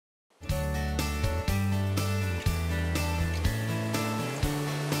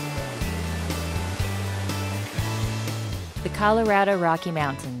The Colorado Rocky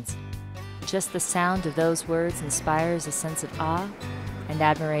Mountains. Just the sound of those words inspires a sense of awe and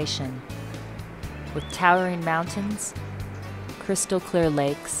admiration. With towering mountains, crystal clear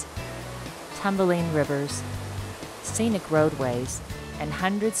lakes, tumbling rivers, scenic roadways, and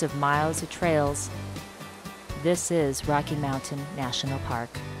hundreds of miles of trails, this is Rocky Mountain National Park.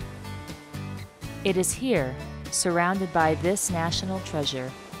 It is here, surrounded by this national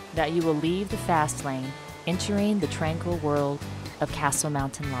treasure, that you will leave the fast lane, entering the tranquil world of Castle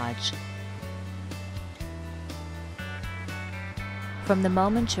Mountain Lodge. From the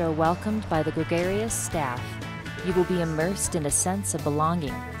moment you are welcomed by the gregarious staff, you will be immersed in a sense of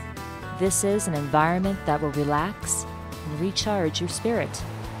belonging. This is an environment that will relax and recharge your spirit.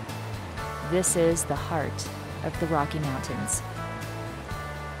 This is the heart of the Rocky Mountains.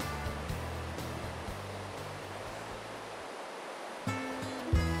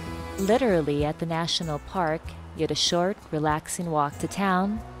 Literally at the national park, yet a short, relaxing walk to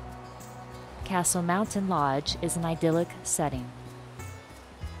town, Castle Mountain Lodge is an idyllic setting.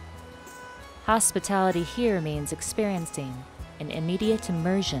 Hospitality here means experiencing an immediate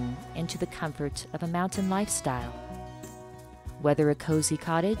immersion into the comfort of a mountain lifestyle. Whether a cozy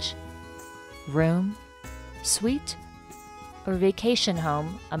cottage, room, suite, or vacation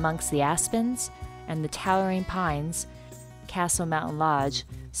home amongst the aspens and the towering pines, Castle Mountain Lodge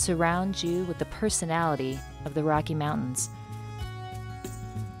surrounds you with the personality of the Rocky Mountains.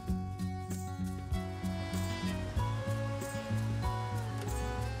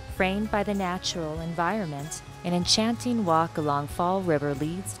 Framed by the natural environment, an enchanting walk along Fall River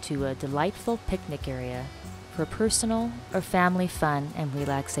leads to a delightful picnic area for personal or family fun and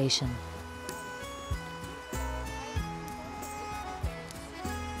relaxation.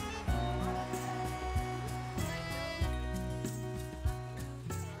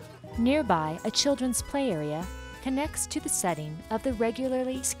 Nearby, a children's play area connects to the setting of the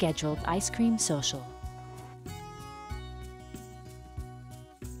regularly scheduled ice cream social.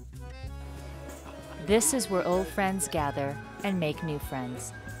 This is where old friends gather and make new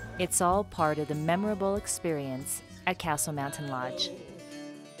friends. It's all part of the memorable experience at Castle Mountain Lodge.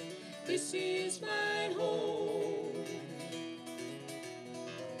 This is my home.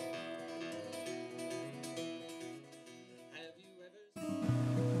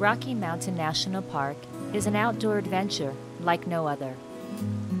 Rocky Mountain National Park is an outdoor adventure like no other.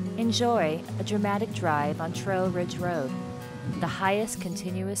 Enjoy a dramatic drive on Trail Ridge Road, the highest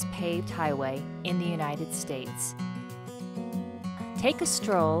continuous paved highway in the United States. Take a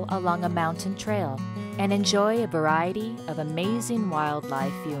stroll along a mountain trail and enjoy a variety of amazing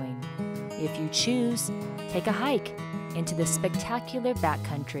wildlife viewing. If you choose, take a hike into the spectacular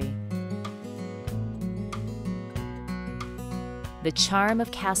backcountry. The charm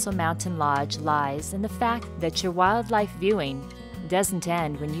of Castle Mountain Lodge lies in the fact that your wildlife viewing doesn't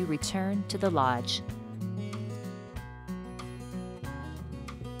end when you return to the lodge.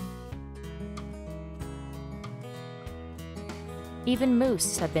 Even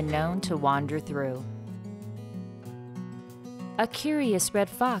moose have been known to wander through. A curious red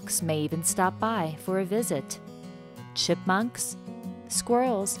fox may even stop by for a visit. Chipmunks,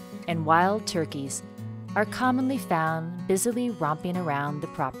 squirrels, and wild turkeys are commonly found busily romping around the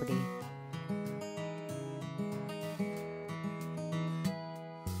property.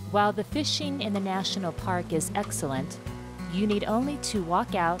 While the fishing in the national park is excellent, you need only to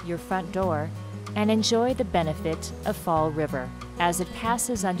walk out your front door and enjoy the benefit of Fall River as it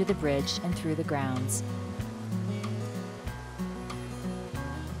passes under the bridge and through the grounds.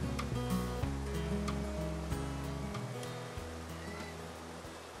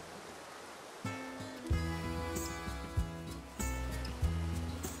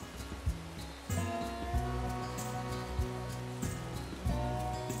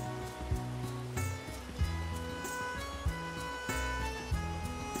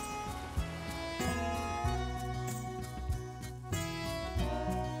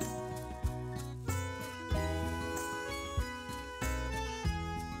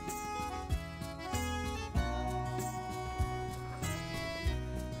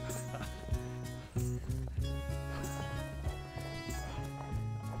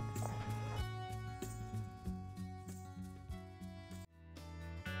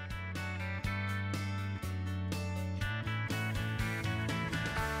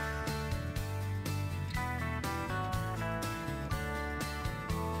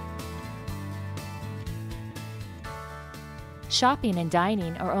 Shopping and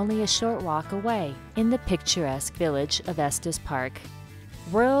dining are only a short walk away in the picturesque village of Estes Park.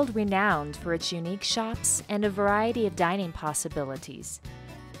 World-renowned for its unique shops and a variety of dining possibilities.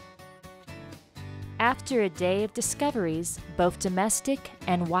 After a day of discoveries, both domestic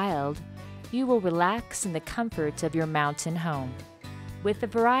and wild, you will relax in the comfort of your mountain home. With a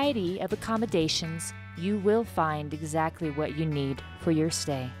variety of accommodations, you will find exactly what you need for your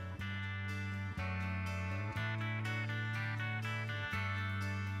stay.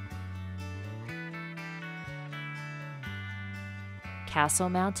 Castle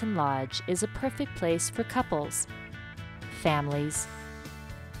Mountain Lodge is a perfect place for couples, families,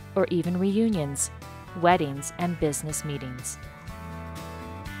 or even reunions, weddings, and business meetings.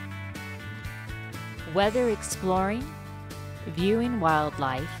 Whether exploring, viewing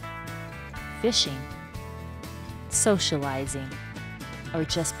wildlife, fishing, socializing, or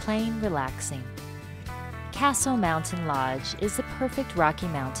just plain relaxing, Castle Mountain Lodge is the perfect Rocky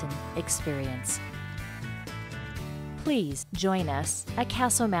Mountain experience. Please join us at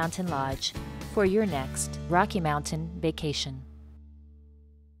Castle Mountain Lodge for your next Rocky Mountain vacation.